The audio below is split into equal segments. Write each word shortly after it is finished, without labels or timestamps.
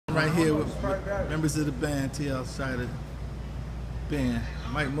Right here with members of the band, TL SHIDER band.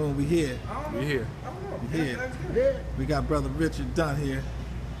 Mike Moon, we here. We here. We here. We got brother Richard Dunn here.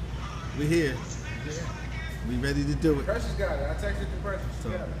 We here. We ready to do it. Precious got it. I texted the Precious. So,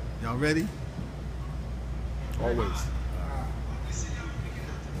 y'all ready? Always.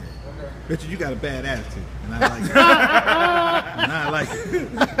 Richard, you got a bad attitude, and I like it. And I like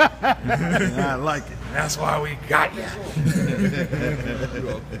it. And I like it. That's why we got you.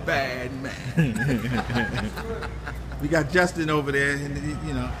 You're a bad man. We got Justin over there, and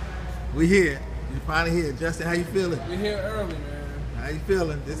you know, we here. You finally here. Justin, how you feeling? We're here early, man. How you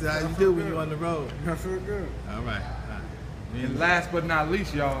feeling? This is how you do when you're on the road. I feel good. All right. And last but not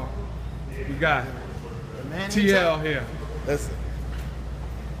least, y'all, we got Man, TL here. Listen.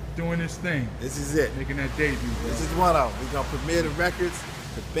 Doing this thing. This is it. Making that debut. This is one of them. We're going to premiere the records.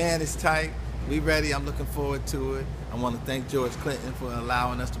 The band is tight. We ready. I'm looking forward to it. I want to thank George Clinton for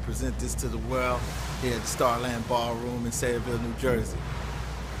allowing us to present this to the world here at the Starland Ballroom in Sayreville, New Jersey.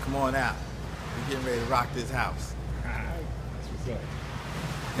 Come on out. We're getting ready to rock this house. That's what's up.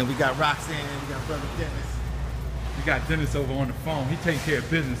 And we got Roxanne, we got brother Dennis. We got Dennis over on the phone. He taking care of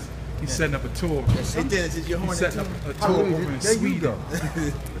business. He's setting up a tour. Hey Dennis, is your horny He's setting up a tour over in Sweden.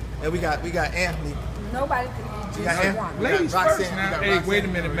 And we got Anthony. Nobody can eat just one. Ladies first now. Hey, wait a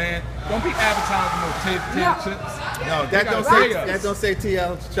minute, man. Don't be advertising no chips. No, that don't say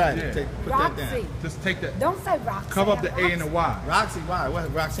TL SHIDER. Yeah. Put that down. Just take that. Don't say Roxanne. Cover up the A and the Y. Roxy, why?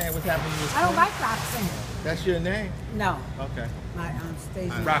 What, Roxanne, what's happening in your I don't like Roxanne. That's your name? No. Okay. My Aunt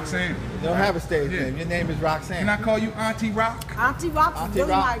Stacey. Roxanne. You don't have a stage name. Your name is Roxanne. Can I call you Auntie Rock? Auntie Rock is really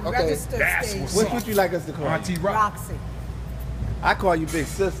my registered That's stage. what's What would you like us to call Auntie you? Rock. Roxy. I call you Big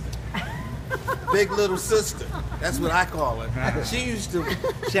Sister. Big Little Sister. That's what I call her. She used to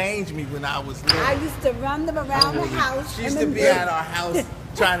change me when I was little. I used to run them around the house. She used to be at our house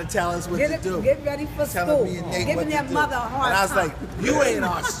trying to tell us what to do. Get ready for Telling school. me and Nate Giving what their to do. mother a hard And I was time. like, you ain't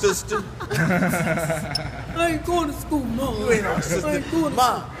our sister. I ain't going to school, Mom. You ain't our sister. I ain't going to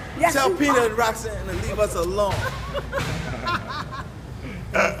Mom, school. Yes, tell you Peter are. and Roxanne to leave us alone.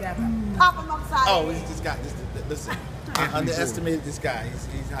 Pop them upside Oh, the he's head. just got this. Listen, I underestimated this guy.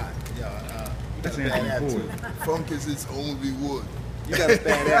 He's hot. Y'all, That's got a bad Anthony attitude. Funk is its only wood. You got a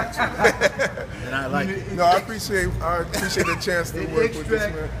bad attitude. And I like it. No, I appreciate the chance to work with this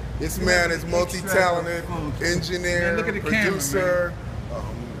man. This man is multi-talented, engineer, Man, look at the camera, producer,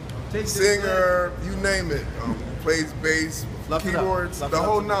 singer, you name it. Plays bass, Fluff it up. keyboards, Fluff the it up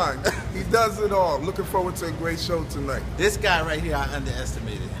whole to nine. He does it all. Looking forward to a great show tonight. This guy right here, I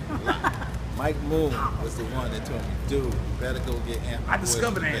underestimated him a lot. Mike Moon was the one that told me, dude, you better go get Anthony. I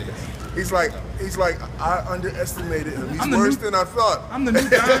discovered Anthony. He's like, I underestimated him. He's I'm the worse new- than I thought. I'm the new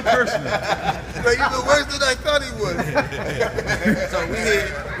Don person. Like, he's the worse than I thought he was. So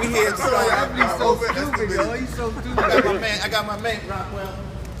we here. Sorry, I'm so overestimated. yo. He's so stupid. I got my man, Rockwell.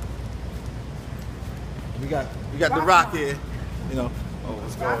 We got the Rock here, you know. Oh,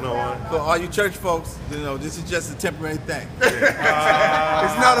 what's going on? For all you church folks, you know, this is just a temporary thing.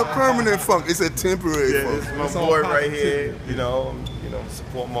 It's not a permanent funk. It's a temporary Yeah, funk. this is my It's all boy right positive. here. You know,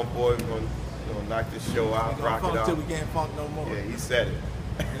 support my boy. We're gonna, knock this show out, We're rock gonna it funk till out. we can't funk no more. Yeah, he said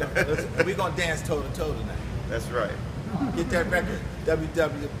it. Listen, we're gonna dance toe to toe tonight. That's right. Get that record,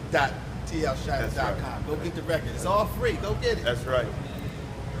 www.tlshider.com. That's right. Go get the record. It's all free. Go get it. That's right.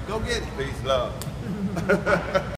 Go get it. Peace, love.